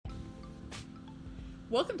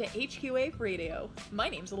Welcome to HQA Radio. My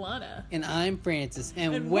name's Alana. And I'm Francis.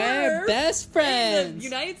 And we're best friends! In the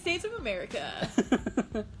United States of America.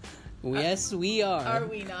 Yes, we are. Are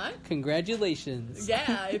we not? Congratulations.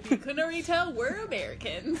 Yeah, if you couldn't already tell, we're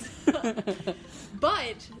Americans.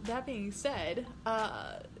 But, that being said,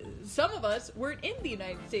 some of us weren't in the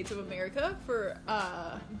United States of America for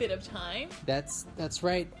a bit of time. That's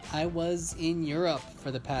right. I was in Europe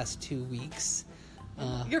for the past 2 weeks.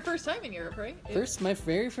 Your first time in Europe, right? My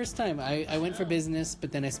very first time. I went for business,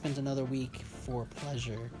 but then I spent another week for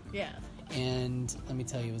pleasure. Yeah. And let me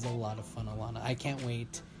tell you, it was a lot of fun, Alana. I can't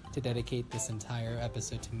wait to dedicate this entire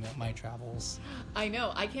episode to my travels. I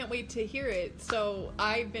know. I can't wait to hear it. So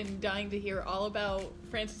I've been dying to hear all about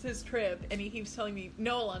Francis's trip, and he keeps telling me,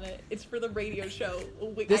 no, Alana, it's for the radio show.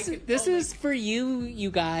 This is for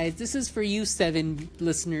you guys. This is for you 7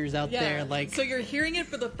 listeners out there. So you're hearing it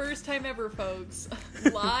for the first time ever, folks.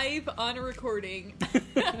 Live on a recording.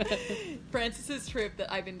 Francis's trip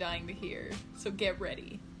that I've been dying to hear. So get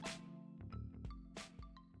ready.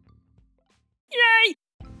 Yay!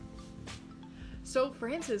 So,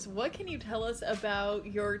 Francis, what can you tell us about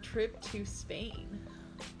your trip to Spain?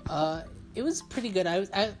 It was pretty good. I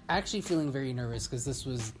was actually feeling very nervous because this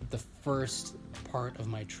was the first part of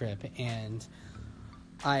my trip, and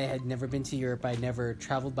I had never been to Europe. I'd never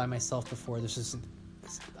traveled by myself before. This is,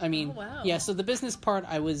 I mean, oh, wow. Yeah. So the business part,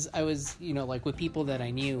 I was, like with people that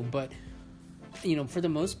I knew, but for the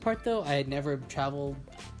most part, though, I had never traveled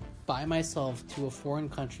by myself to a foreign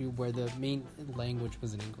country where the main language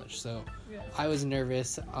was in English. So yeah. I was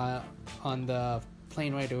nervous on the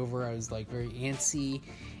plane ride over. I was very antsy,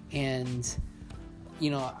 and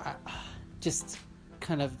I just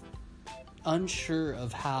kind of unsure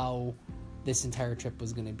of how this entire trip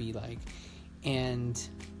was going to be like. And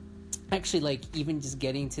actually, even just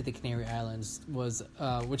getting to the Canary Islands was,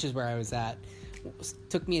 which is where I was at,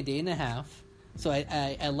 took me a day and a half. So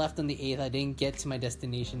I left on the 8th. I didn't get to my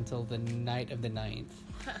destination until the night of the 9th.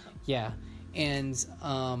 Wow. Yeah. And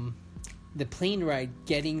the plane ride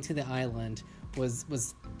getting to the island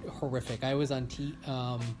was horrific. I was on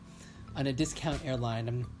a discount airline.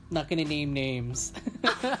 I'm not going to name names.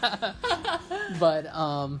 But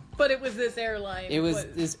it was this airline. It was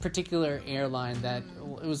this particular airline that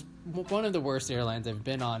it was one of the worst airlines I've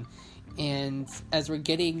been on. And as we're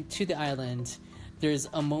getting to the island, there's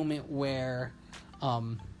a moment where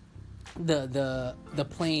the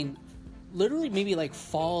plane literally maybe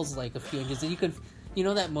falls a few inches, and you could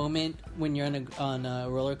that moment when you're on a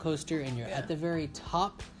roller coaster and you're at the very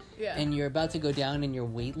top, and you're about to go down and you're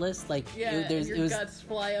weightless, your guts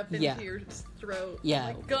fly up into your throat.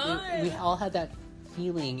 Yeah, oh my God. We all had that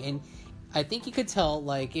feeling, and I think you could tell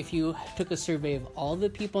if you took a survey of all the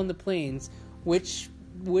people on the planes, which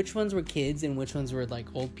ones were kids and which ones were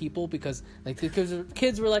old people, because the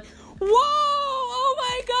kids were like, whoa, oh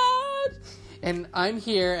my God, and I'm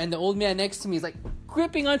here and the old man next to me is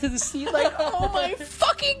gripping onto the seat oh my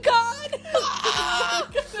fucking God. I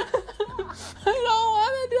don't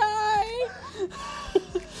want to die.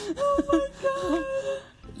 Oh my God.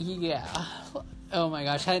 Yeah. Oh my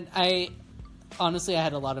gosh. I honestly, I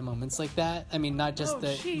had a lot of moments like that. I mean, not just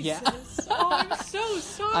Jesus. Yeah. Oh, I'm so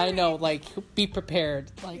sorry. I know, be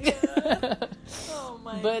prepared. Yeah. Oh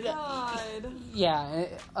my God. Yeah.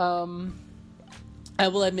 I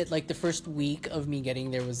will admit, the first week of me getting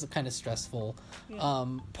there was kind of stressful. Yeah.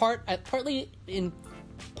 Partly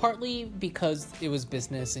because it was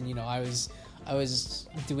business, and I was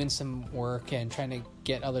doing some work and trying to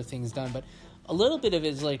get other things done, but a little bit of it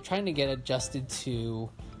is trying to get adjusted to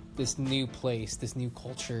this new place, this new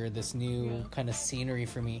culture, this new kind of scenery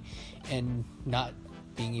for me, and not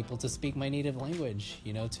being able to speak my native language,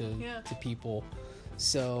 to people.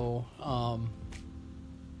 So,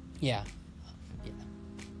 yeah.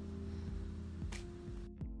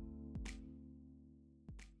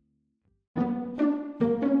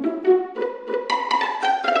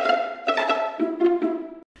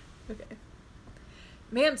 Okay.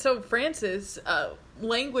 Man, so Francis,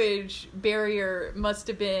 language barrier must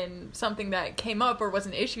have been something that came up or was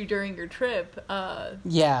an issue during your trip.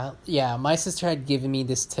 Yeah. My sister had given me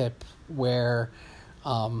this tip where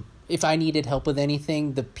if I needed help with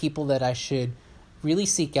anything, the people that I should really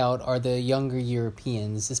seek out are the younger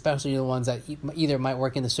Europeans, especially the ones that either might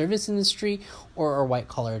work in the service industry or are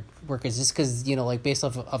white-collar workers, just because, based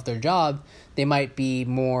off of their job, they might be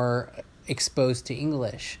more exposed to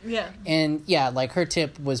English. Yeah. And her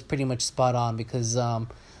tip was pretty much spot on, because there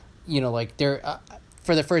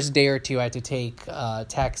for the first day or two I had to take a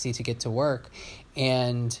taxi to get to work,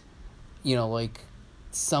 and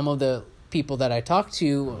some of the people that I talked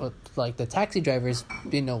to like the taxi drivers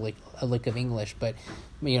didn't know like a lick of English, but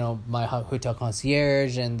my hotel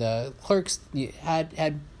concierge and the clerks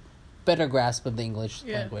had better grasp of the English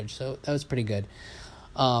language, so that was pretty good.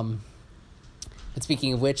 But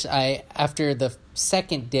speaking of which, after the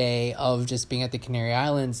second day of just being at the Canary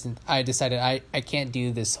Islands, I decided I can't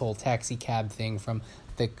do this whole taxi cab thing from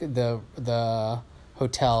the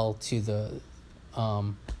hotel to the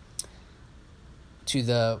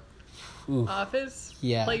office.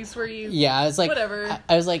 Yeah. Place where you. Yeah, I was like, whatever.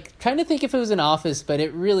 I was like trying to think if it was an office, but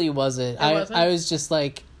it really wasn't. It wasn't? I was just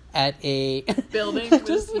like at a Building with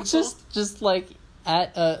people? just like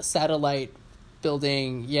at a satellite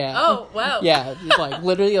building. Yeah. Oh, wow. Yeah, like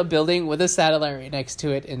literally a building with a satellite right next to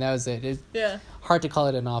it, and that was it. Yeah. Hard to call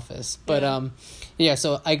it an office, but yeah.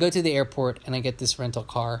 So I go to the airport and I get this rental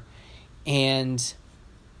car, and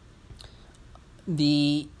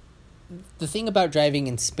the thing about driving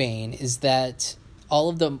in Spain is that all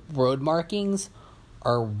of the road markings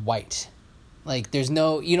are white. Like there's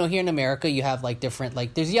no, here in America you have like different,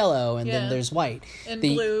 like there's yellow and then there's white. And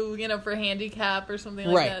blue, for handicap or something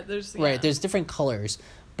like that. There's different colors.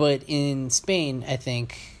 But in Spain, I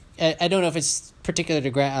think, I don't know if it's particular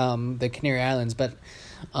to the Canary Islands, but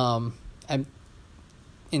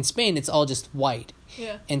in Spain it's all just white.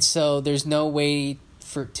 Yeah. And so there's no way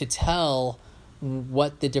to tell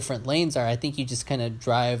what the different lanes are. I think you just kind of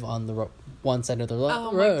drive on the one side of the road.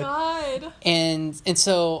 Oh my god. And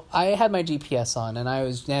so I had my GPS on and I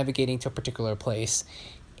was navigating to a particular place,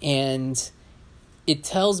 and it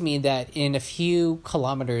tells me that in a few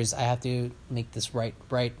kilometers I have to make this right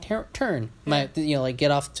turn. Yeah. Like get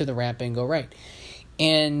off to the ramp and go right.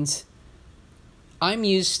 And I'm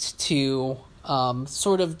used to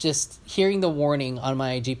sort of just hearing the warning on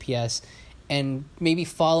my GPS and maybe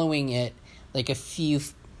following it like a few,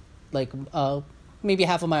 maybe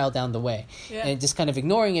half a mile down the way. Yeah. And just kind of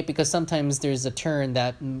ignoring it because sometimes there's a turn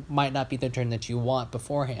that might not be the turn that you want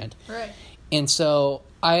beforehand. Right. And so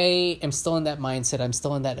I am still in that mindset. I'm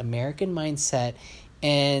still in that American mindset.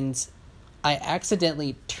 And I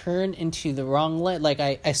accidentally turn into the wrong lane. Like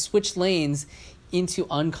I switched lanes into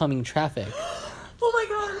oncoming traffic. Oh my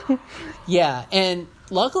god. Yeah. And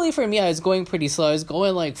luckily for me, I was going pretty slow. I was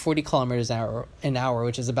going like 40 kilometers an hour,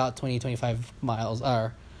 which is about 25 miles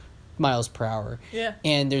per hour. Yeah.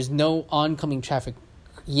 And there's no oncoming traffic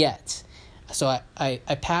yet. So I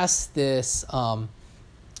pass this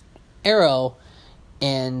arrow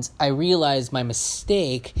and I realize my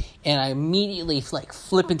mistake and I immediately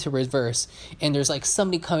flip into reverse and there's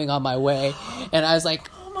somebody coming on my way and I was like,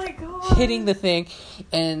 oh my god, hitting the thing.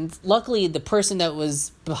 And luckily the person that was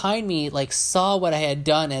behind me saw what I had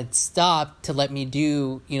done and stopped to let me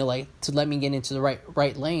do, to let me get into the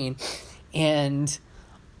right lane. And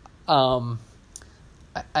I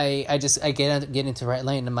get into the right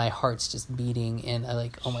lane and my heart's just beating and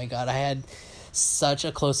oh my god, I had such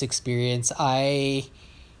a close experience. The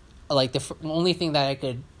only thing that I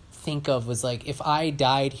could think of was if I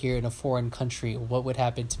died here in a foreign country, what would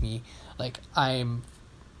happen to me? I'm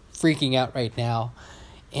freaking out right now.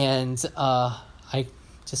 And I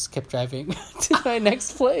just kept driving to my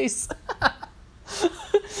next place.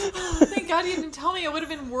 Thank God you didn't tell me. I would have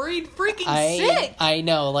been worried sick. I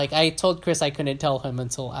know. I told Chris I couldn't tell him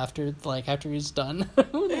until after he was done.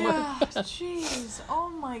 Yeah, jeez. Oh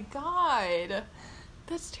my god.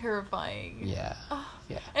 That's terrifying. Yeah.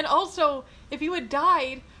 Yeah. And also, if you had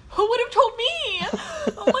died, who would have told me?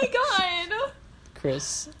 Oh my god.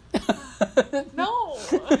 Chris. No.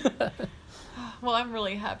 Well, I'm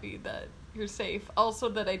really happy that you're safe. Also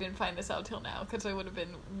that I didn't find this out till now, because I would have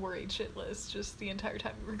been worried shitless just the entire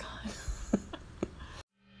time we were gone.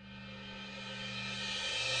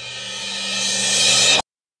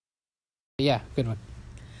 Yeah, good one.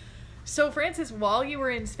 So, Francis, while you were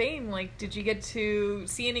in Spain, did you get to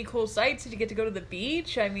see any cool sights? Did you get to go to the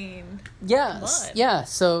beach? I mean, yeah.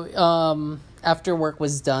 So, after work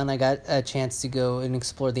was done, I got a chance to go and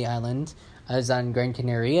explore the island. I was on Gran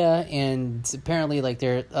Canaria, and apparently,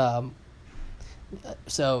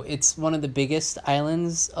 so it's one of the biggest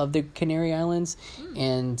islands of the Canary Islands,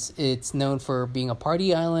 and it's known for being a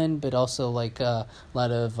party island, but also a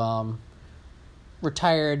lot of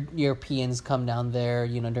retired Europeans come down there,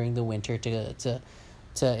 during the winter to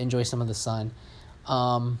enjoy some of the sun.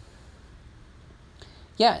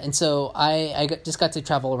 Yeah, and so I just got to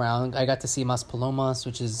travel around. I got to see Maspalomas,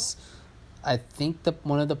 which is, I think,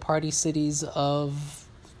 one of the party cities of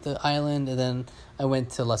the island. And then I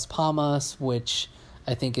went to Las Palmas, which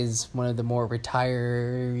I think is one of the more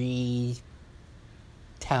retiree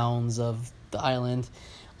towns of the island.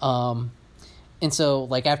 And so,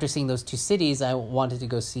 like, after seeing those two cities, I wanted to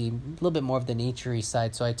go see a little bit more of the naturey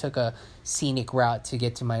side. So I took a scenic route to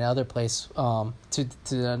get to my other place, to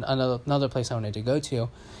another place I wanted to go to.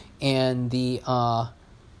 And the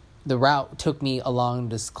route took me along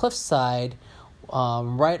this cliffside,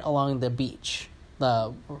 right along the beach.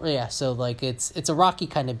 So, like, it's a rocky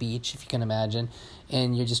kind of beach, if you can imagine.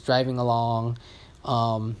 And you're just driving along,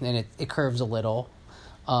 and it curves a little.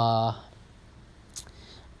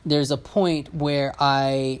 There's a point where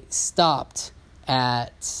I stopped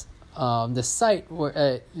at the site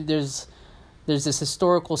where there's this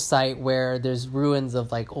historical site where there's ruins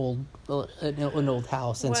of like an old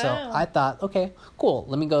house, and so I thought, okay, cool,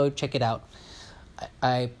 let me go check it out.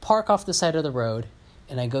 I park off the side of the road,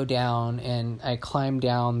 and I go down and I climb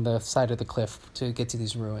down the side of the cliff to get to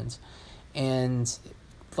these ruins. And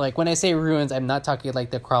like when I say ruins, I'm not talking like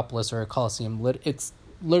the Acropolis or a Colosseum. It's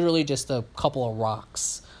literally just a couple of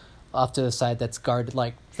rocks off to the side that's guarded,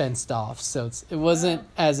 like fenced off. So it wasn't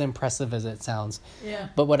as impressive as it sounds. Yeah.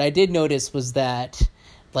 But what I did notice was that,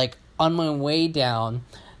 like, on my way down,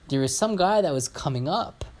 there was some guy that was coming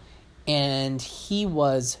up, and he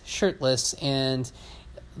was shirtless, and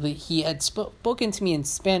he had spoken to me in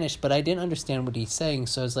Spanish, but I didn't understand what he's saying.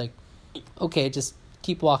 So I was like, okay, just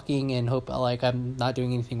keep walking and hope like I'm not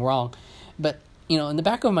doing anything wrong. But you know, in the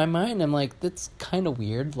back of my mind, I'm like, that's kind of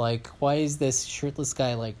weird. Like, why is this shirtless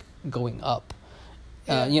guy like going up?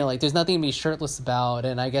 You know, like there's nothing to be shirtless about,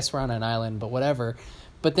 and I guess we're on an island, but whatever.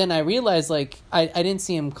 But then I realized, like, I didn't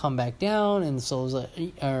see him come back down, and so it was like,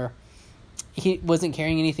 he wasn't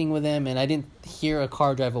carrying anything with him, and I didn't hear a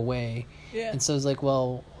car drive away. Yeah. And so I was like,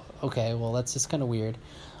 well, okay, well, that's just kind of weird.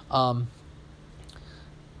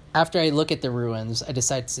 After I look at the ruins, I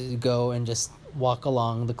decide to go and just walk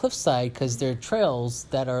along the cliffside, because there are trails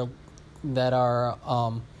that are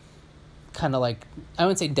kind of like, I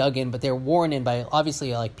wouldn't say dug in, but they're worn in by,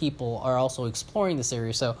 obviously, like, people are also exploring this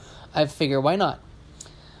area. So I figure, why not?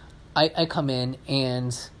 I come in,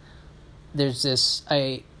 and there's this,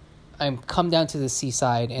 I'm come down to the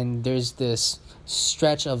seaside, and there's this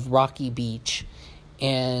stretch of rocky beach,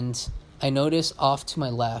 and I notice off to my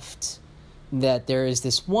left that there is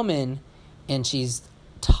this woman, and she's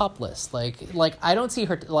topless. Like I don't see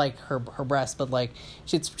her like her breasts, but like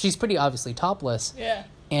she's pretty obviously topless. Yeah.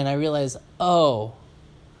 And I realize, oh,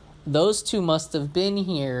 those two must have been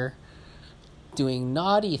here doing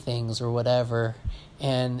naughty things or whatever.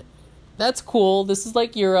 And that's cool. This is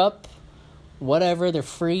like Europe. Whatever, they're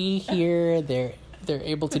free here. They're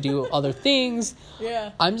able to do other things.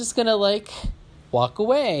 Yeah. I'm just gonna like walk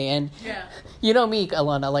away. And you know me,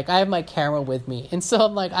 Alana, like I have my camera with me, and so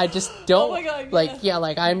I'm like, I just don't Oh my God,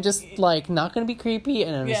 like I'm just like not gonna be creepy,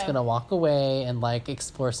 and I'm just gonna walk away and like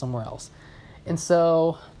explore somewhere else. And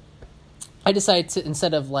so I decide to,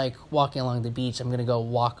 instead of like walking along the beach, I'm gonna go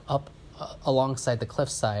walk up alongside the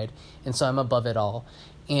cliffside, and so I'm above it all.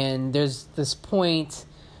 And there's this point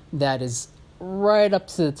that is right up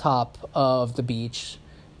to the top of the beach,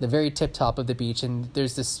 the very tip top of the beach, and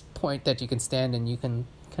there's this point that you can stand and you can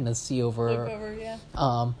kind of see over. Look over, yeah.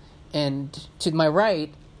 And to my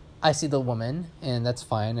right, I see the woman, and that's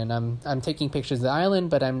fine. And I'm taking pictures of the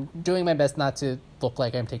island, but I'm doing my best not to look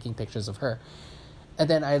like I'm taking pictures of her. And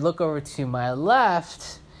then I look over to my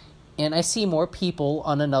left, and I see more people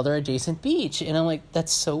on another adjacent beach, and I'm like,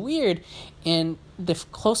 that's so weird. And the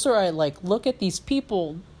closer I like look at these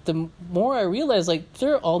people, the more I realize like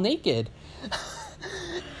they're all naked.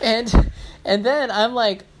 and then I'm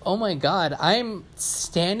like, oh my God, I'm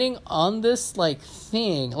standing on this like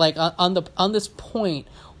thing, like on this point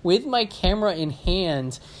with my camera in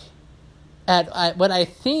hand at what I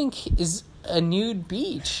think is a nude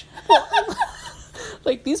beach.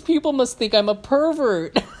 Like, these people must think I'm a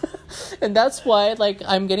pervert. And that's why, like,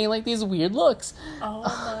 I'm getting, like, these weird looks. Oh,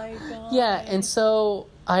 my God. Yeah, and so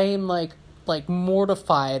I'm, like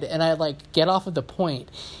mortified, and I, like, get off of the point.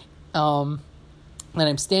 And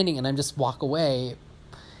I'm standing, and I'm just walk away.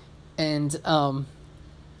 And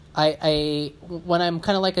I when I'm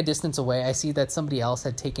kind of, like, a distance away, I see that somebody else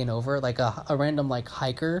had taken over. Like, a random, like,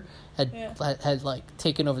 hiker had, like,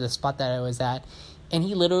 taken over the spot that I was at. And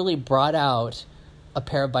he literally brought out a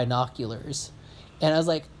pair of binoculars. And I was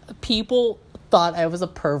like, people thought I was a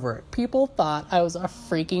pervert. People thought I was a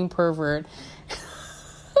freaking pervert.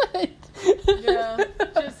 Yeah,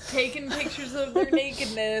 just taking pictures of their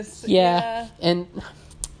nakedness. Yeah. And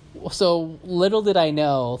so little did I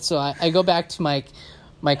know. So I go back to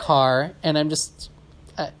my car, and I'm just,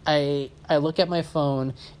 I look at my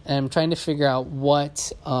phone, and I'm trying to figure out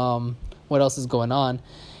what else is going on.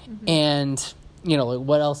 Mm-hmm. And, you know, like,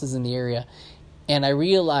 what else is in the area. And I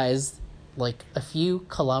realized like a few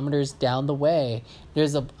kilometers down the way,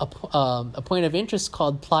 there's a point of interest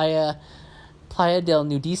called Playa del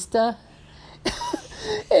Nudista.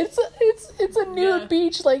 It's a nude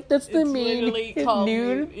beach, like that's the main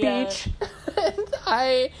nude beach. And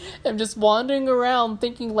I am just wandering around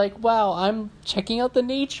thinking like, wow, I'm checking out the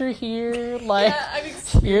nature here. Like,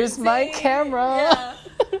 here's my camera. Yeah.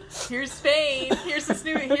 Here's Spain. Here's this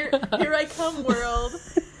new here I come world.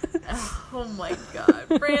 Oh my God,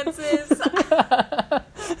 Francis.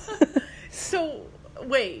 So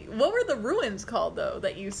wait, what were the ruins called though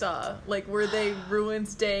that you saw? Like, were they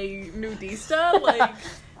Ruins de Nudista? Like,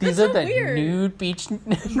 these are the weird. nude beach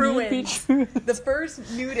ruins. The first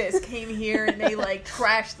nudists came here and they like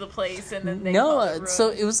trashed the place, and then they so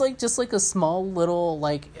it was like just like a small little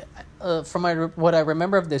like from what I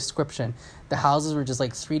remember of the description, the houses were just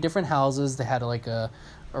like 3 different houses. They had like a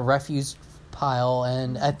refuse pile,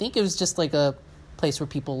 and I think it was just like a place where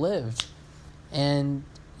people lived, and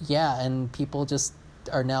and people just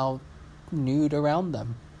are now nude around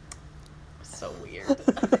them. So weird.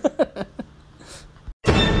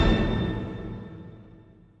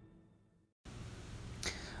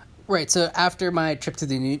 Right, so after my trip to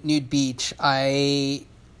the nude beach, I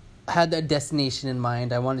had a destination in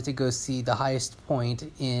mind. I wanted to go see the highest point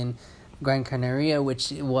in Gran Canaria,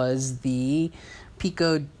 which was the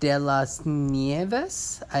Pico de las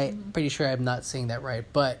Nieves. I'm pretty sure I'm not saying that right,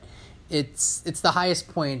 but it's the highest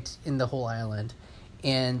point in the whole island.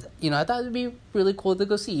 And, I thought it'd be really cool to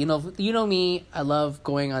go see. You know me, I love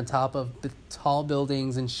going on top of the tall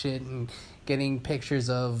buildings and shit and getting pictures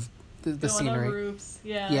of the scenery. On roofs.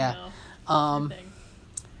 Yeah.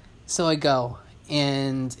 So I go,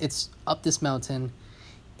 and it's up this mountain.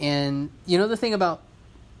 And the thing about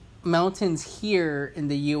mountains here in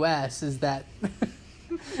the US is that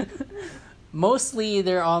mostly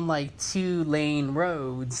they're on like 2-lane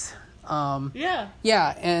roads.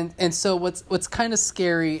 Yeah, and so what's kind of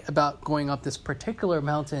scary about going up this particular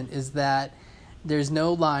mountain is that there's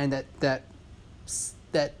no line that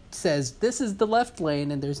says this is the left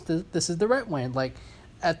lane and this is the right lane. Like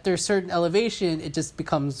at their certain elevation, it just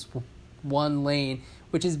becomes one lane,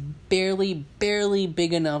 which is barely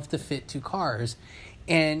big enough to fit 2 cars,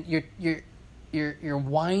 and you're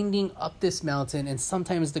winding up this mountain, and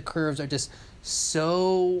sometimes the curves are just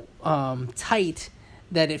so tight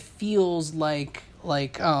that it feels like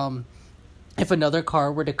if another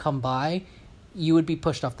car were to come by, you would be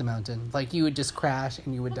pushed off the mountain. Like you would just crash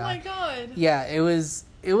and you would die. Oh my God. Yeah, it was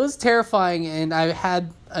terrifying, and I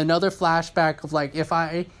had another flashback of like, if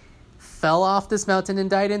I fell off this mountain and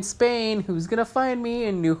died in Spain, who's gonna find me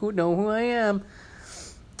and know who I am?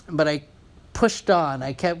 But I pushed on.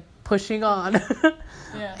 I kept pushing on.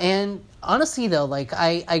 Yeah. And honestly though, like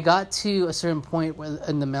I got to a certain point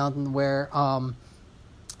in the mountain where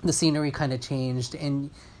the scenery kind of changed, and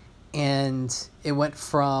it went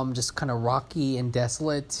from just kind of rocky and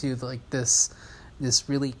desolate to like this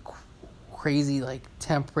really crazy like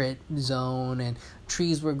temperate zone, and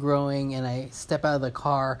trees were growing, and I step out of the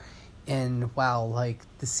car and wow, like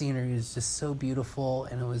the scenery is just so beautiful,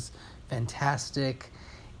 and it was fantastic.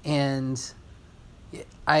 And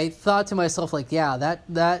I thought to myself like, yeah,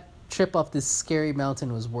 that trip up this scary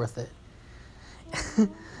mountain was worth it.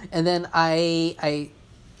 And then I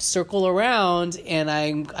circle around and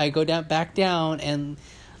I go back down, and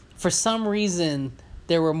for some reason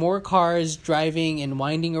there were more cars driving and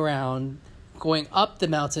winding around going up the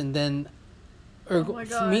mountain than for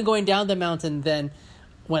me going down the mountain than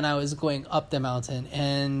when I was going up the mountain,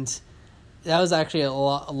 and that was actually a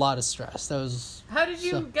lot of stress. That was. How did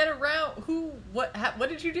you get around? What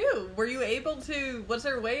did you do? Were you able to? Was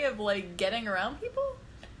there a way of like getting around people?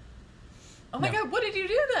 Oh my God! What did you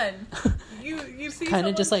do then? You see kind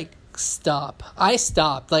of just like stop. I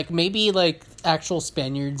stopped. Like maybe like actual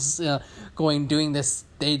Spaniards doing this,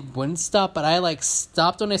 they wouldn't stop. But I like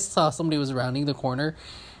stopped when I saw somebody was rounding the corner,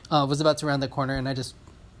 was about to round the corner, and I just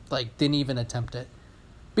like didn't even attempt it.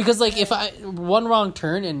 Because, like, if I one wrong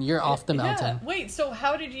turn and you're off the mountain. Yeah. Wait, so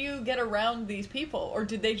how did you get around these people? Or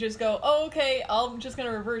did they just go, oh, okay, I'm just going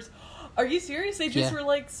to reverse? Are you serious? They just were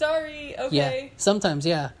like, sorry, okay. Yeah, sometimes,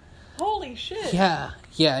 yeah. Holy shit. Yeah,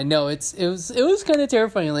 no, it was kind of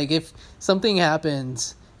terrifying. Like, if something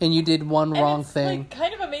happens and you did one wrong thing. Like,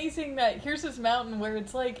 kind of amazing that here's this mountain where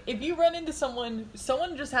it's like, if you run into someone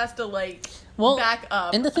just has to, like, back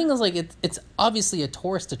up. And the thing is, like, it's obviously a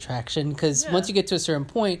tourist attraction, because once you get to a certain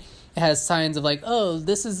point, it has signs of, like, oh,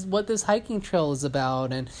 this is what this hiking trail is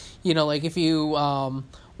about. And, you know, like, if you want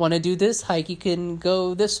to do this hike, you can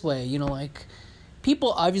go this way. You know, like,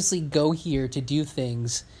 people obviously go here to do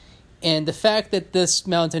things. And the fact that this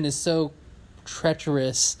mountain is so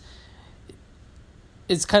treacherous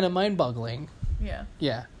it's kind of mind-boggling. Yeah.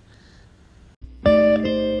 Yeah.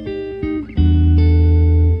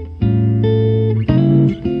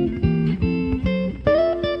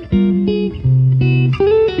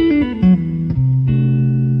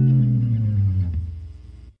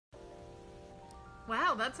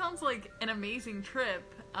 Wow, that sounds like an amazing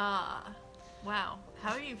trip. Wow.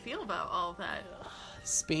 How do you feel about all of that?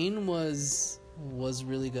 Spain was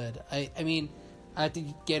really good. I mean, I had to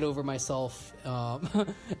get over myself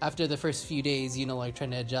after the first few days, you know, like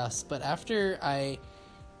trying to adjust. But after I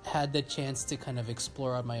had the chance to kind of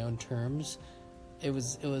explore on my own terms, it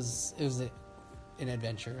was an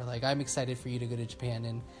adventure. Like, I'm excited for you to go to Japan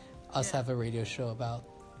and us have a radio show about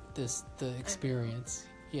the experience.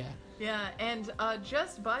 Yeah. Yeah, and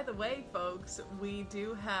just by the way, folks, we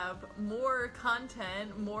do have more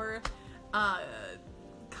content, I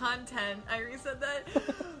already said that,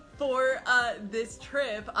 for this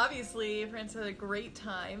trip. Obviously, France had a great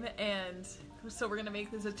time, and so we're going to make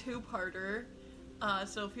this a two-parter.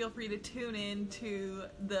 So feel free to tune in to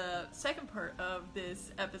the second part of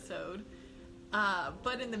this episode.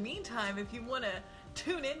 But in the meantime, if you want to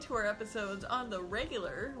tune into our episodes on the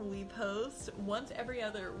regular, we post once every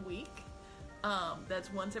other week. That's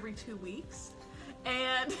once every 2 weeks.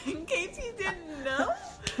 And in case you didn't know,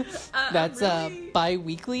 that's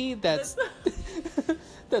bi-weekly. That's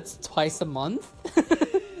that's twice a month.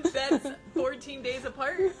 That's 14 days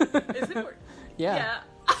apart. Is it? Yeah.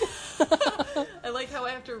 I like how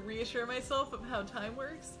I have to reassure myself of how time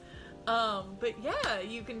works. But yeah,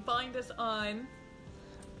 you can find us on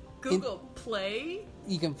Google Play.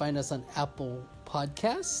 You can find us on Apple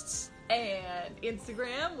Podcasts. And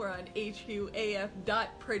Instagram, we're on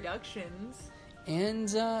huaf.productions.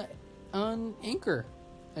 And on Anchor.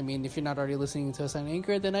 I mean, if you're not already listening to us on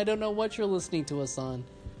Anchor, then I don't know what you're listening to us on.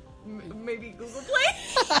 Maybe Google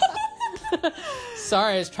Play?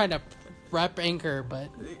 Sorry, I was trying to rap Anchor, but...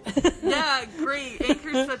 Yeah, great.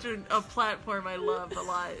 Anchor's such a platform I love a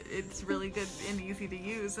lot. It's really good and easy to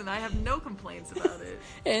use, and I have no complaints about it.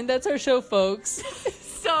 And that's our show, folks.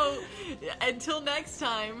 So, until next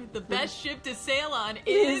time, the best ship to sail on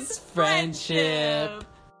is friendship.